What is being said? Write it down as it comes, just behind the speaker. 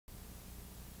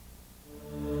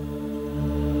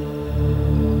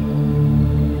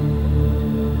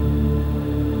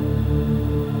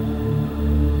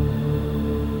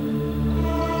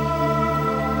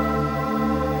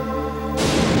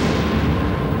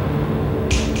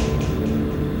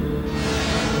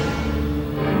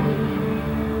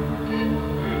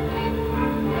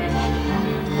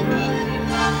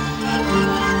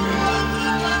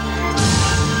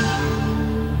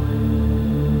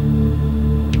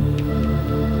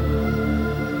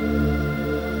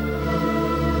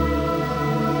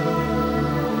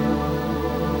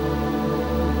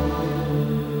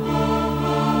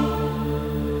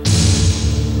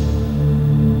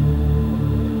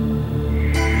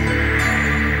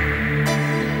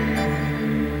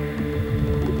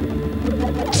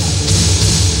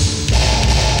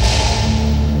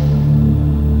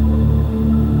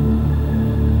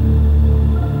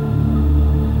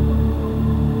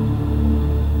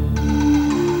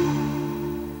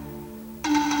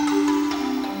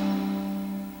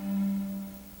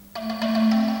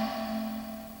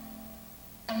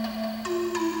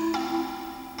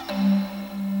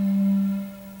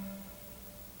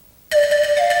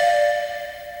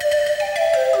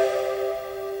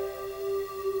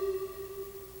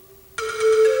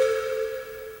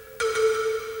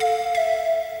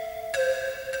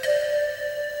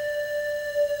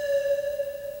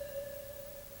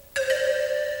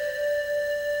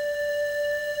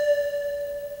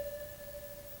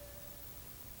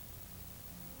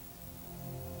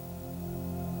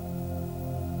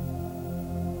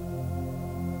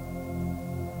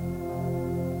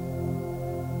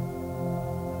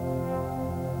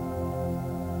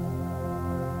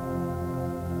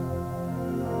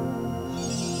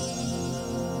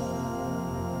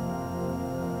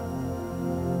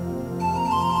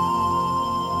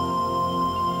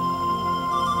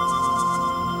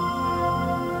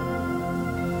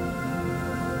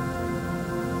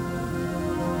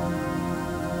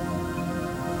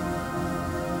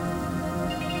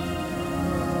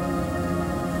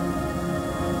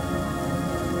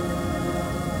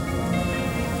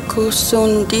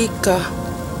Kusundika,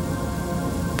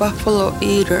 buffalo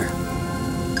eater.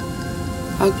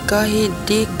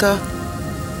 Agahidika,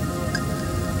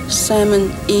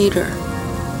 salmon eater.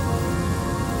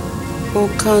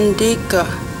 Ukandika,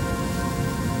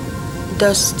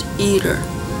 dust eater.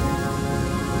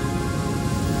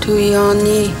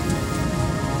 Tuyani,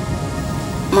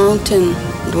 mountain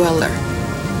dweller.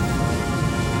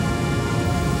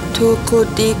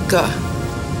 Tukudika,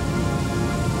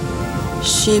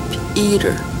 sheep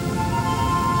eater.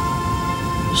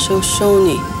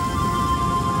 Shoshone.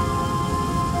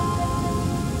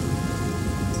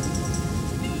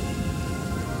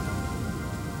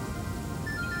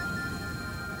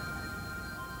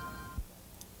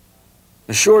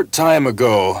 A short time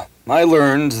ago, I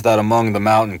learned that among the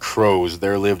mountain crows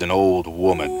there lived an old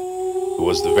woman who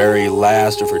was the very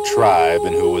last of her tribe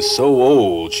and who was so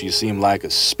old she seemed like a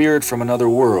spirit from another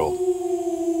world.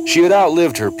 She had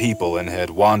outlived her people and had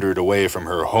wandered away from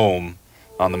her home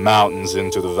on the mountains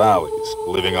into the valleys,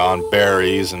 living on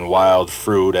berries and wild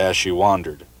fruit as she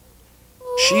wandered.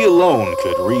 She alone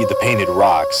could read the painted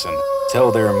rocks and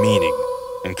tell their meaning,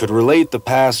 and could relate the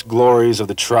past glories of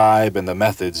the tribe and the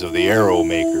methods of the arrow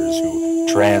makers who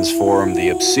transformed the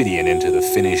obsidian into the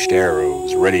finished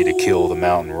arrows ready to kill the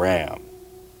mountain ram.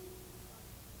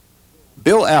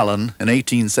 Bill Allen, in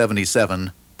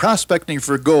 1877, prospecting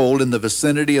for gold in the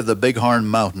vicinity of the Bighorn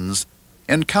Mountains,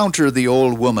 encountered the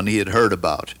old woman he had heard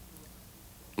about.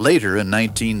 Later, in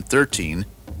 1913,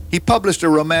 he published a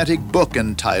romantic book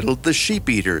entitled The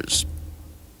Sheepeaters.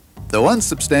 Though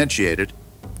unsubstantiated,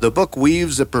 the book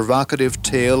weaves a provocative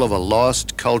tale of a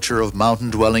lost culture of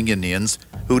mountain-dwelling Indians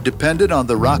who depended on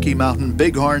the Rocky Mountain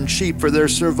bighorn sheep for their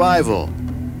survival,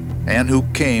 and who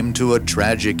came to a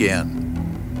tragic end.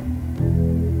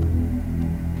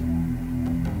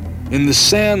 In the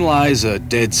sand lies a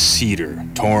dead cedar,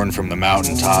 torn from the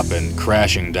mountaintop and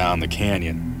crashing down the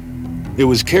canyon. It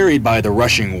was carried by the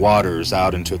rushing waters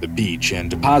out into the beach and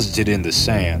deposited in the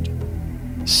sand.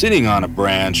 Sitting on a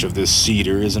branch of this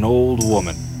cedar is an old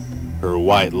woman. Her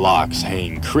white locks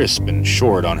hang crisp and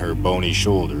short on her bony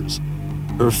shoulders.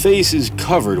 Her face is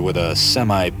covered with a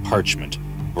semi-parchment,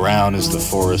 brown as the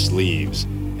forest leaves,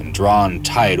 and drawn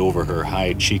tight over her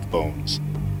high cheekbones.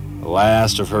 The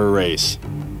last of her race.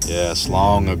 Yes,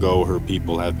 long ago her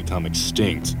people have become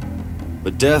extinct.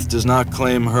 But death does not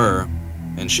claim her,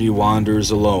 and she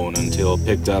wanders alone until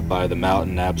picked up by the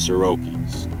mountain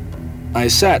Absarokies. I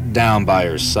sat down by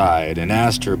her side and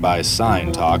asked her by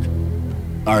sign talk,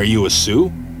 "Are you a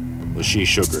Sioux?" Well, she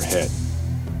shook her head.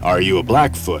 "Are you a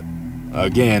Blackfoot?"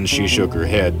 Again, she shook her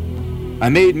head. I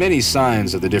made many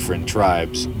signs of the different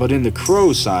tribes, but in the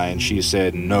Crow sign she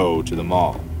said no to them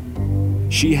all.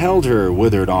 She held her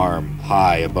withered arm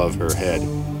high above her head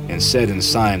and said in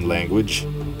sign language,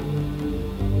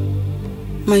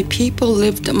 My people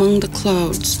lived among the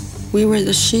clouds. We were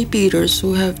the Sheepeaters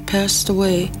who have passed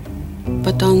away,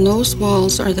 but on those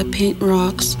walls are the paint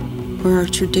rocks where our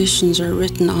traditions are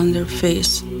written on their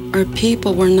face. Our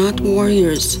people were not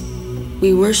warriors.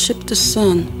 We worshiped the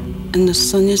sun, and the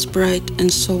sun is bright,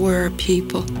 and so were our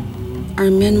people.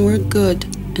 Our men were good,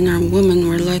 and our women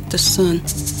were like the sun.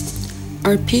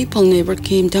 Our people never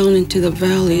came down into the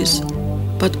valleys,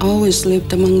 but always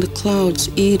lived among the clouds,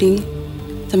 eating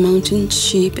the mountain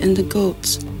sheep and the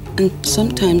goats, and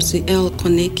sometimes the elk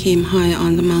when they came high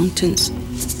on the mountains.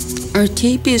 Our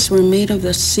teepees were made of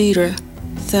the cedar,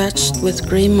 thatched with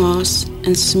gray moss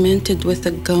and cemented with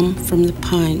the gum from the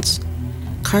pines,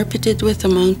 carpeted with the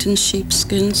mountain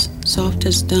sheepskins, soft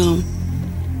as down.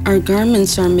 Our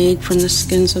garments are made from the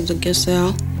skins of the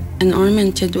gazelle and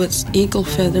ornamented with eagle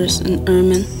feathers and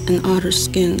ermine and otter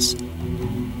skins.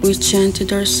 We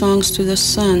chanted our songs to the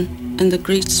sun, and the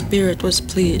Great Spirit was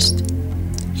pleased.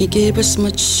 He gave us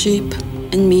much sheep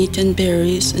and meat and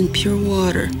berries and pure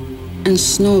water and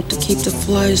snow to keep the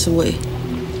flies away.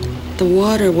 The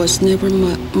water was never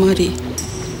muddy.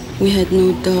 We had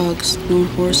no dogs nor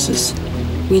horses.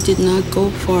 We did not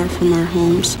go far from our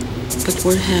homes, but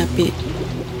were happy.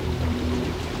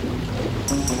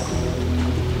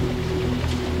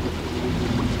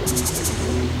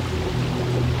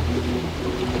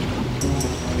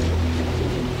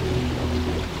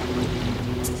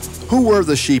 Who were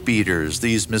the Sheepeaters,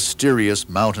 these mysterious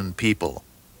mountain people?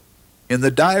 In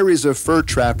the diaries of fur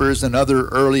trappers and other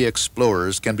early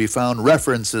explorers can be found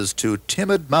references to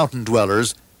timid mountain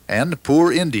dwellers and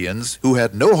poor Indians who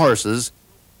had no horses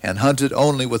and hunted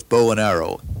only with bow and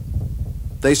arrow.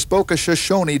 They spoke a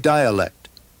Shoshone dialect,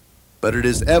 but it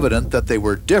is evident that they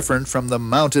were different from the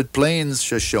mounted plains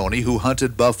Shoshone who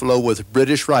hunted buffalo with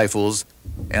British rifles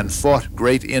and fought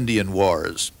great Indian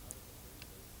wars.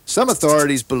 Some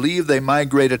authorities believe they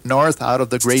migrated north out of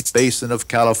the Great Basin of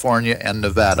California and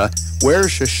Nevada, where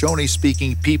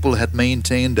Shoshone-speaking people had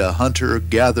maintained a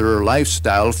hunter-gatherer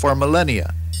lifestyle for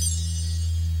millennia.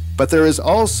 But there is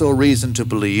also reason to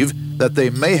believe that they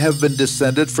may have been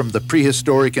descended from the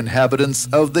prehistoric inhabitants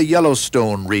of the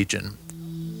Yellowstone region.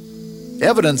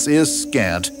 Evidence is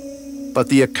scant, but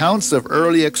the accounts of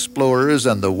early explorers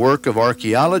and the work of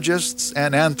archaeologists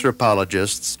and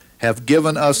anthropologists have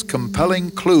given us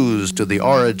compelling clues to the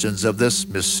origins of this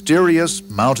mysterious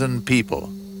mountain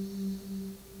people.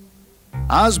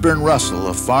 Osborne Russell,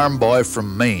 a farm boy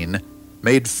from Maine,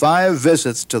 made 5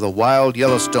 visits to the wild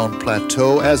Yellowstone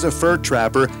Plateau as a fur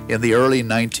trapper in the early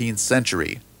 19th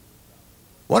century.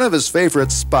 One of his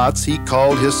favorite spots he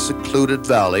called his secluded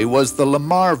valley was the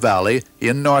Lamar Valley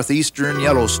in northeastern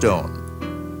Yellowstone.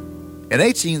 In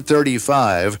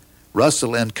 1835,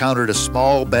 Russell encountered a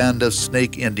small band of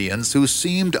Snake Indians who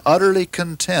seemed utterly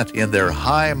content in their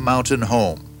high mountain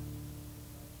home.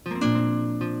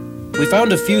 We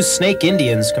found a few Snake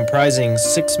Indians comprising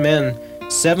 6 men,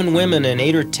 7 women, and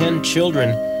 8 or 10 children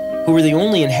who were the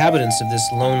only inhabitants of this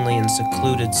lonely and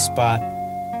secluded spot.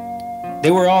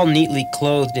 They were all neatly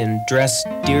clothed in dressed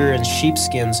deer and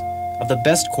sheepskins of the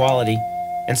best quality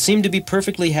and seemed to be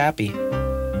perfectly happy.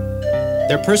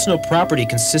 Their personal property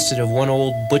consisted of one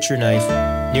old butcher knife,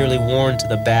 nearly worn to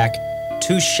the back,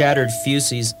 2 shattered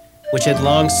fusees, which had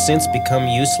long since become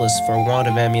useless for want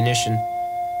of ammunition,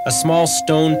 a small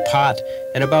stone pot,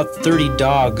 and about 30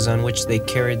 dogs on which they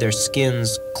carried their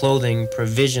skins, clothing,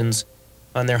 provisions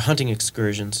on their hunting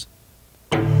excursions.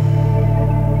 The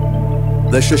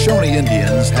Shoshone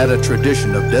Indians had a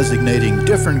tradition of designating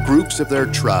different groups of their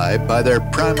tribe by their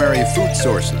primary food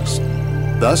sources.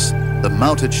 Thus, the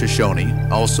mounted Shoshone,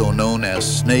 also known as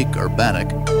Snake or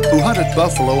Bannock, who hunted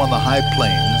buffalo on the high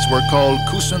plains were called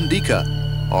Kusundika,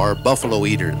 or buffalo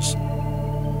eaters.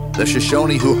 The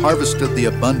Shoshone who harvested the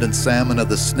abundant salmon of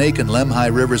the Snake and Lemhi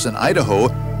rivers in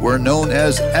Idaho were known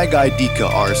as Agaidika,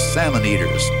 or salmon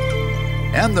eaters.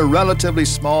 And the relatively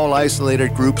small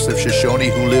isolated groups of Shoshone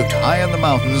who lived high in the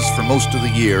mountains for most of the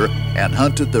year and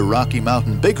hunted the Rocky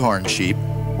Mountain bighorn sheep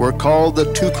were called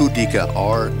the Tukudika,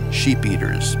 or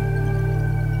sheep-eaters.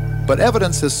 But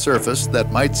evidence has surfaced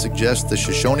that might suggest the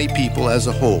Shoshone people as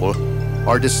a whole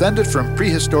are descended from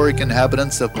prehistoric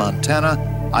inhabitants of Montana,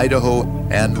 Idaho,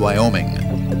 and Wyoming.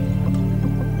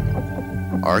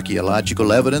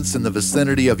 Archaeological evidence in the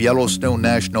vicinity of Yellowstone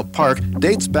National Park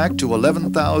dates back to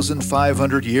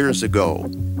 11,500 years ago.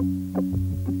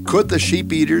 Could the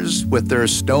sheep-eaters, with their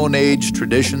Stone Age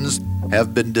traditions,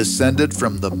 have been descended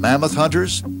from the mammoth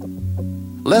hunters?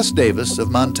 Les Davis of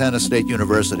Montana State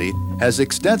University has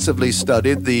extensively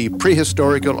studied the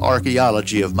prehistorical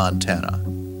archaeology of Montana.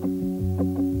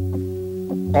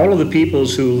 All of the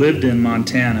peoples who lived in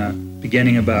Montana,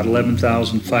 beginning about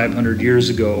 11,500 years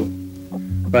ago,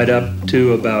 right up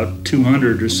to about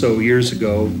 200 or so years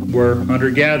ago, were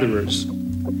hunter-gatherers.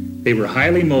 They were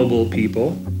highly mobile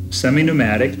people,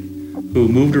 semi-nomadic, who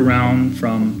moved around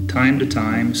from time to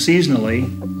time, seasonally,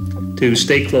 to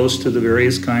stay close to the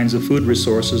various kinds of food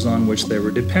resources on which they were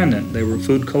dependent. They were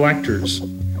food collectors.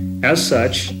 As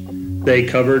such, they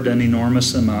covered an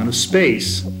enormous amount of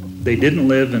space. They didn't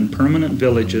live in permanent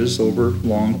villages over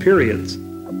long periods,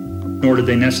 nor did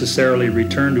they necessarily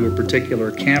return to a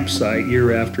particular campsite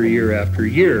year after year after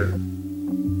year.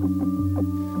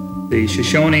 The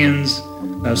Shoshoneans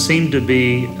seem to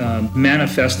be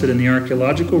manifested in the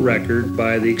archaeological record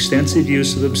by the extensive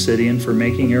use of obsidian for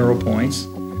making arrow points,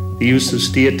 the use of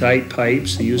steatite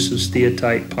pipes, the use of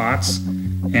steatite pots,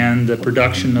 and the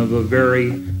production of a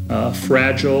very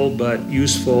fragile but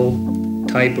useful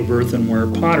type of earthenware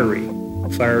pottery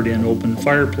fired in open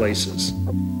fireplaces.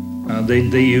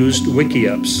 They used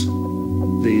wickiups,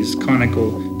 these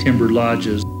conical timber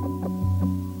lodges.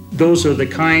 Those are the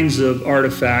kinds of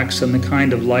artifacts and the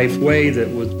kind of life way that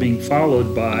was being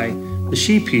followed by the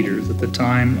sheep-eaters at the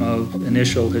time of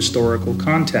initial historical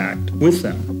contact with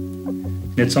them.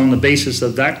 And it's on the basis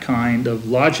of that kind of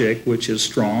logic, which is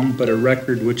strong, but a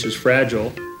record which is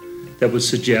fragile, that would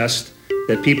suggest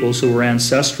that peoples who were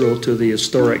ancestral to the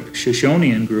historic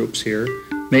Shoshonean groups here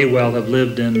may well have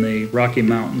lived in the Rocky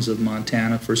Mountains of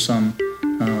Montana for some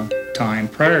time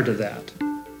prior to that.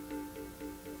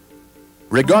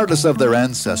 Regardless of their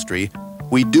ancestry,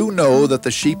 we do know that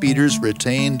the sheep-eaters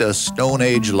retained a Stone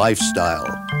Age lifestyle.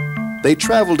 They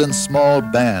traveled in small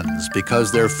bands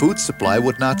because their food supply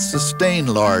would not sustain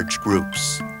large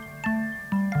groups.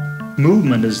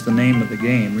 Movement is the name of the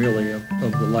game, really,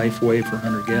 of the life way for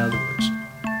hunter-gatherers.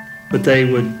 But they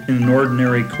would, in an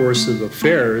ordinary course of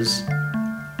affairs,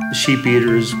 the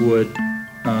sheep-eaters would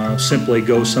simply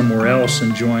go somewhere else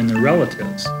and join their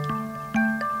relatives.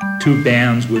 Two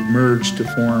bands would merge to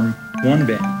form one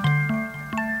band.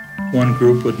 One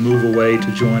group would move away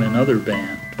to join another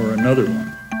band or another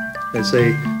one. They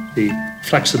say the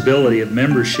flexibility of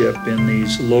membership in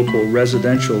these local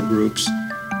residential groups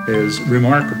is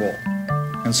remarkable,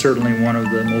 and certainly one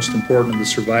of the most important of the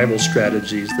survival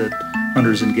strategies that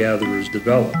hunters and gatherers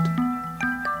developed.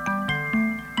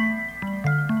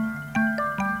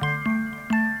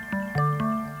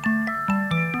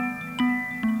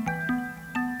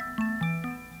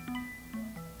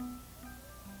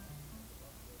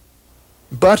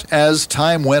 But as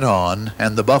time went on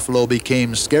and the buffalo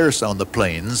became scarce on the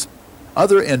plains,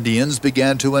 other Indians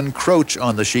began to encroach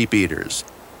on the sheep-eaters.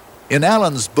 In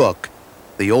Allen's book,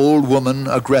 the old woman,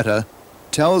 Agretta,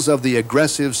 tells of the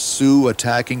aggressive Sioux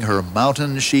attacking her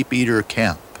mountain sheep-eater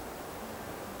camp.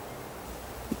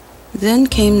 Then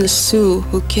came the Sioux,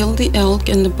 who killed the elk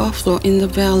and the buffalo in the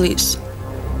valleys.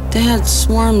 They had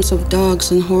swarms of dogs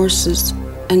and horses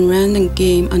and ran the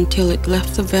game until it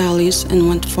left the valleys and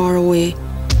went far away.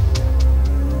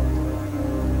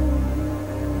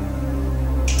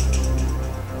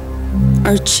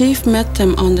 Our chief met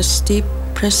them on the steep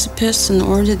precipice and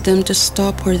ordered them to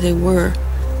stop where they were,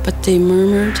 but they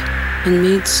murmured and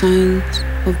made signs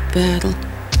of battle.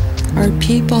 Our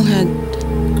people had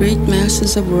great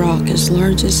masses of rock as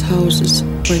large as houses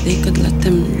where they could let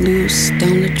them loose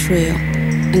down the trail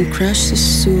and crush the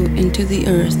Sioux into the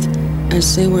earth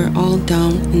as they were all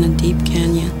down in a deep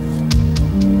canyon.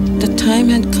 The time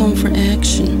had come for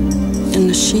action, and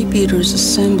the sheep-eaters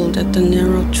assembled at the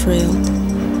narrow trail,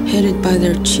 headed by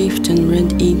their chieftain,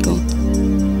 Red Eagle.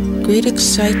 Great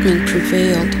excitement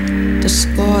prevailed. The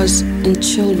squaws and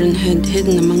children had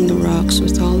hidden among the rocks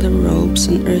with all their robes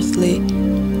and earthly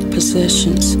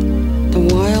possessions.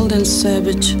 The wild and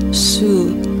savage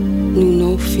Sioux knew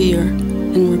no fear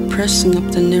and were pressing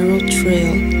up the narrow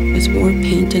trail with war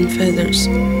paint and feathers,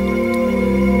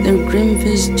 their grim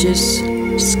visages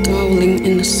scowling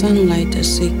in the sunlight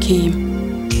as they came.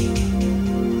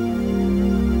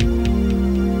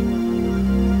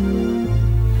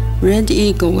 Red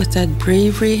Eagle, with that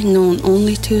bravery known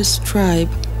only to his tribe,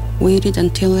 waited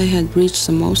until they had reached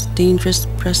the most dangerous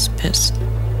precipice.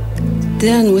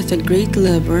 Then, with a great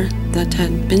lever that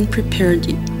had been prepared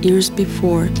years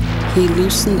before, he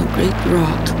loosened the great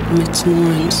rock from its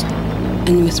moorings,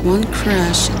 and with one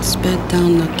crash it sped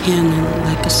down the canyon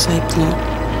like a cyclone.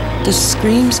 The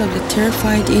screams of the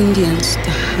terrified Indians,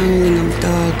 the howling of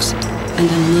dogs, and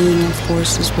the neighing of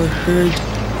horses were heard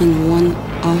in one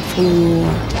awful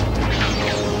roar.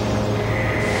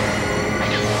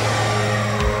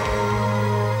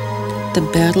 The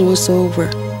battle was over.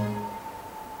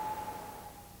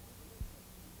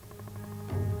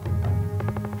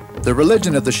 The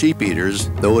religion of the sheep-eaters,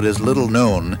 though it is little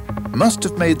known, must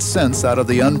have made sense out of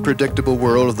the unpredictable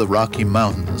world of the Rocky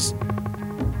Mountains.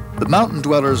 The mountain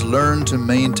dwellers learned to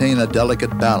maintain a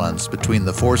delicate balance between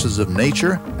the forces of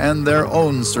nature and their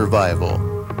own survival.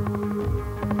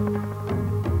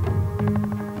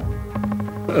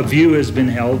 A view has been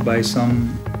held by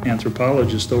some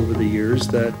anthropologists over the years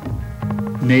that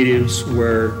natives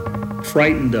were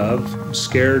frightened of,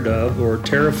 scared of, or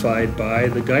terrified by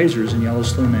the geysers in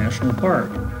Yellowstone National Park,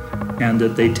 and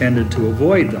that they tended to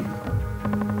avoid them.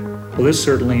 Well, this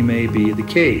certainly may be the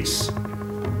case,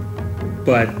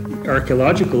 but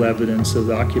archaeological evidence of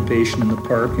the occupation in the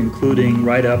park, including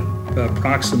right up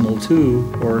proximal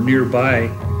to or nearby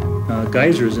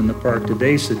geysers in the park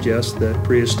today, suggests that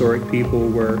prehistoric people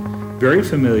were very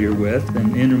familiar with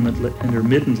and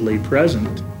intermittently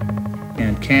present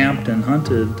and camped and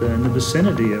hunted in the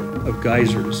vicinity of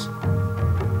geysers.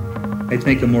 I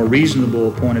think a more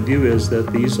reasonable point of view is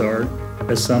that these are,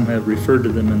 as some have referred to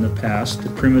them in the past,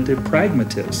 primitive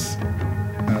pragmatists.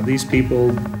 These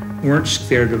people weren't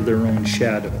scared of their own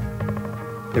shadow.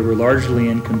 They were largely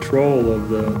in control of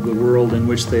the world in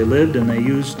which they lived, and they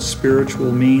used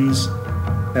spiritual means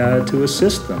to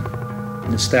assist them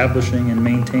in establishing and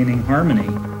maintaining harmony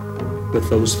with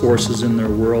those forces in their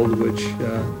world which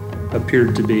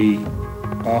appeared to be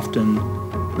often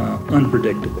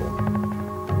unpredictable.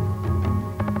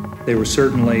 They were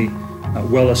certainly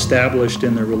well established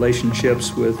in their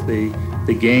relationships with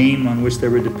the game on which they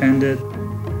were dependent.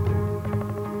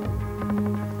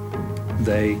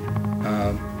 They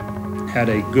had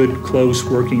a good, close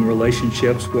working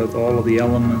relationships with all of the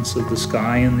elements of the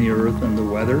sky and the earth and the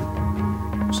weather.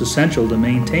 It's essential to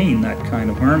maintain that kind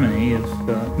of harmony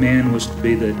if man was to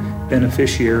be the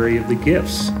beneficiary of the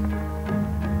gifts.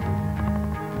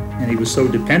 And he was so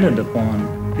dependent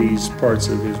upon these parts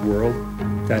of his world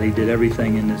that he did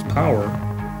everything in his power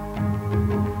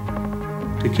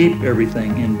to keep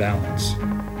everything in balance.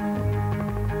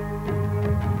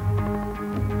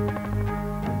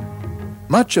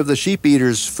 Much of the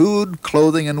sheep-eaters' food,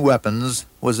 clothing, and weapons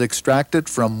was extracted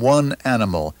from one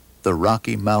animal, the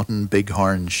Rocky Mountain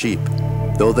bighorn sheep,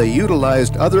 though they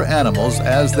utilized other animals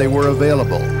as they were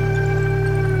available.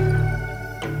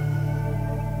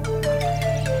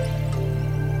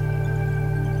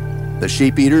 The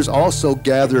sheep-eaters also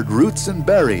gathered roots and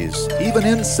berries, even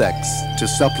insects, to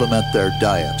supplement their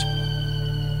diet.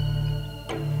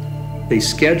 They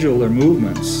schedule their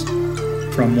movements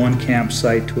from one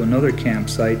campsite to another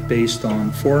campsite based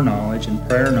on foreknowledge and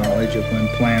prior knowledge of when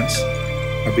plants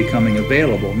are becoming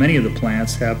available. Many of the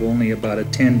plants have only about a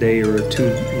 10-day or a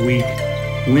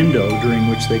 2-week window during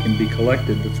which they can be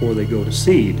collected before they go to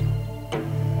seed.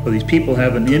 But these people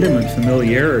have an intimate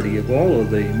familiarity of all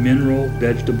of the mineral,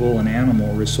 vegetable, and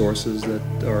animal resources that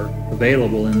are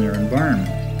available in their environment,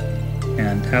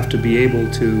 and have to be able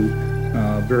to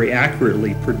very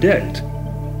accurately predict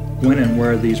when and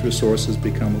where these resources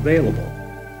become available.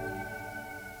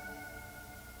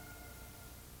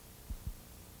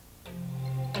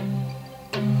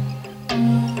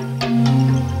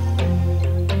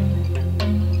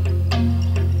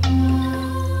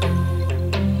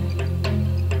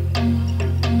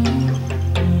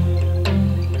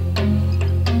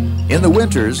 In the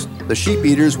winters, the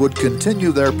sheep-eaters would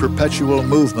continue their perpetual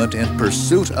movement in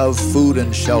pursuit of food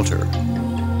and shelter.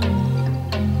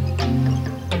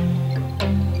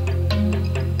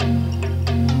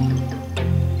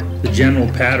 The general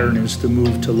pattern is to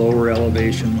move to lower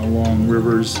elevation along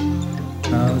rivers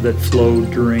that flow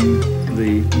during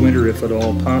the winter, if at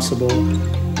all possible,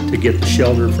 to get the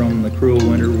shelter from the cruel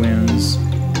winter winds,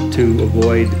 to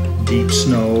avoid deep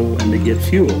snow, and to get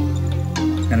fuel.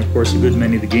 And of course, a good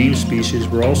many of the game species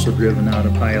were also driven out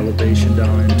of high elevation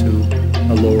down into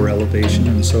a lower elevation,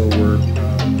 and so were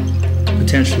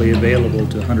potentially available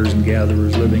to hunters and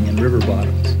gatherers living in river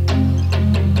bottoms.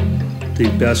 The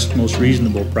best, most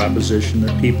reasonable proposition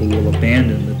that people will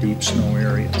abandon the deep snow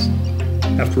areas.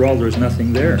 After all, there's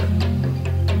nothing there.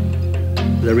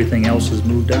 Everything else has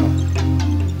moved out.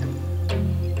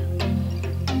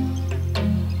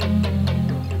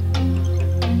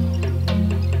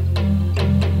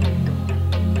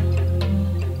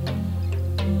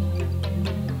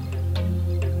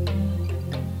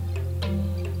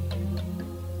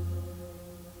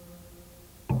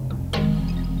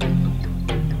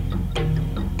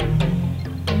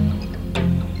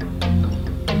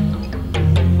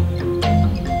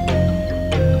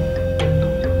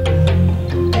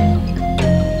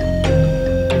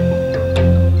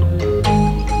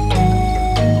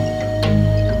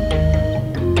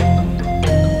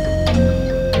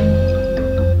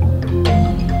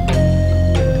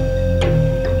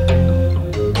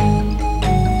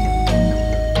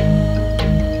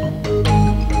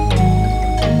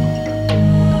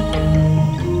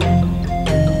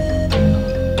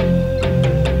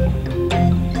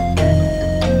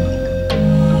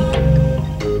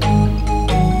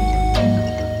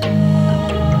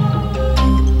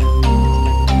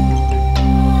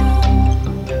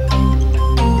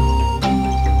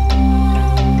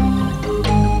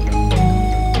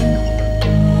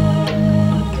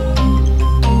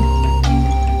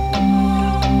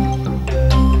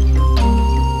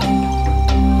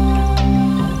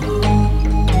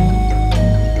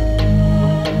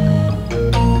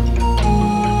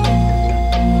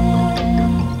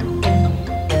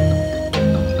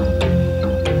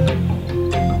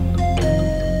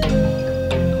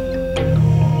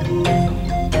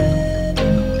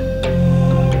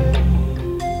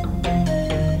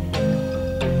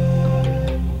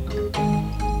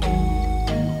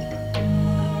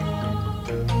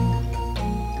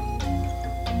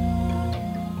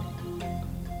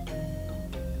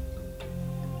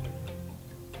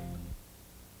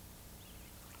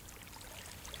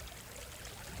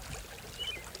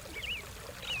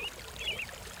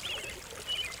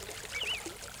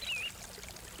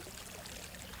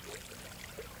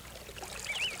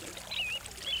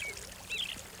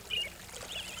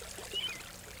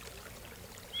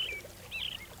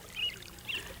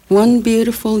 One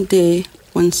beautiful day,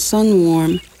 when sun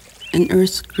warm and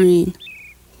earth green,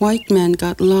 White Man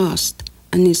got lost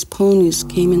and his ponies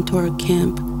came into our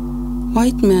camp.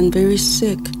 White Man very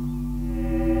sick.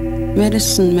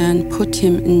 Medicine Man put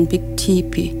him in big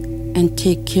teepee and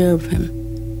take care of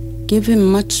him. Give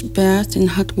him much bath in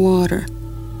hot water.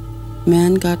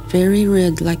 Man got very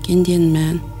red like Indian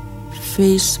man,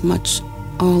 face much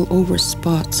all over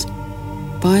spots.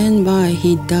 By and by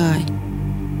he die.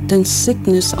 Then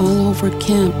sickness all over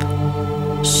camp.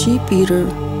 Sheepeater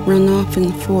run off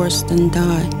in forest and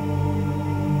die.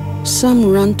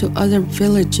 Some run to other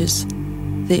villages.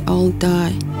 They all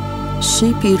die.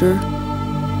 Sheepeater,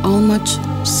 all much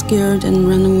scared and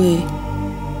run away.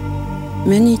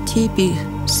 Many teepee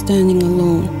standing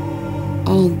alone,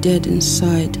 all dead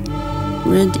inside.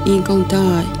 Red eagle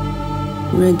die,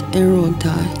 red arrow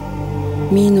die.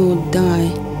 Me no die,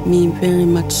 me very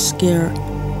much scare.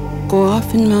 Go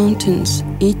off in mountains,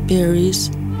 eat berries,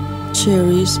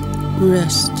 cherries,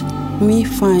 rest. Me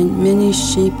find many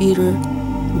sheep-eater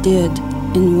dead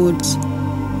in woods.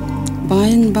 By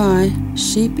and by,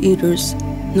 sheep-eaters,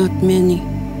 not many.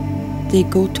 They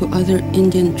go to other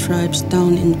Indian tribes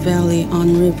down in valley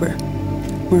on river,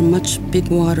 where much big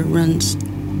water runs.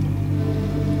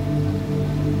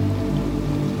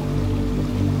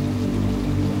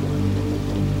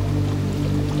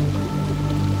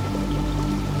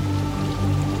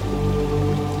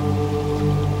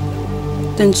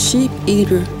 Then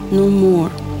sheep-eater no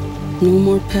more. No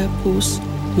more papoose,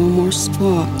 no more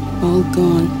squaw, all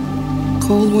gone.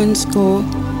 Cold winds go,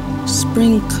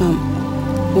 spring come.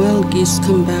 Wild geese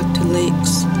come back to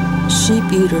lakes.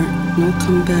 Sheep-eater no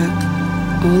come back,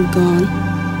 all gone.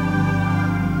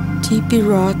 Teepee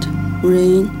rot,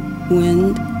 rain,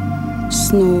 wind,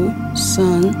 snow,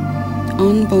 sun,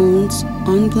 on bones,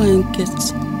 on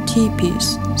blankets,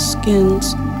 teepees,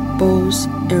 skins, bows,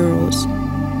 arrows.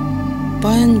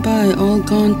 By and by, all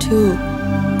gone too.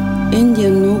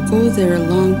 Indian no go there a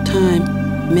long time,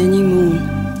 many moon.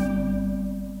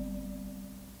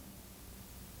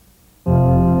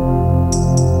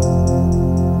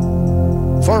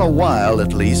 For a while,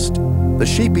 at least, the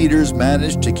sheep-eaters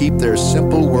managed to keep their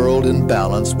simple world in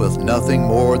balance with nothing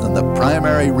more than the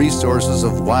primary resources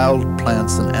of wild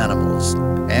plants and animals,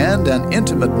 and an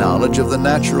intimate knowledge of the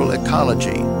natural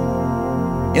ecology.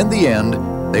 In the end,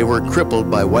 they were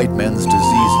crippled by white men's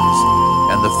diseases,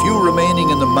 and the few remaining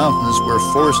in the mountains were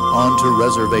forced onto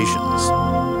reservations.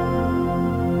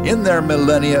 In their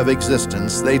millennia of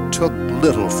existence, they took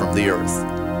little from the earth,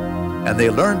 and they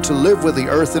learned to live with the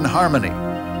earth in harmony.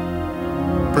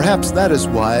 Perhaps that is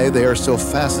why they are so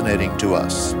fascinating to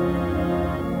us.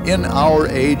 In our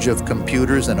age of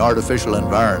computers and artificial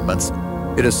environments,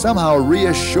 it is somehow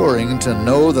reassuring to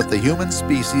know that the human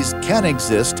species can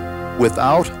exist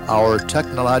without our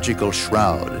technological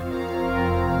shroud.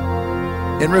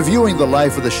 In reviewing the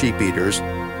life of the sheep-eaters,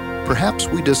 perhaps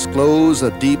we disclose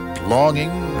a deep longing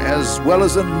as well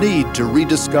as a need to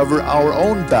rediscover our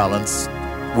own balance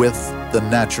with the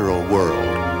natural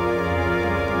world.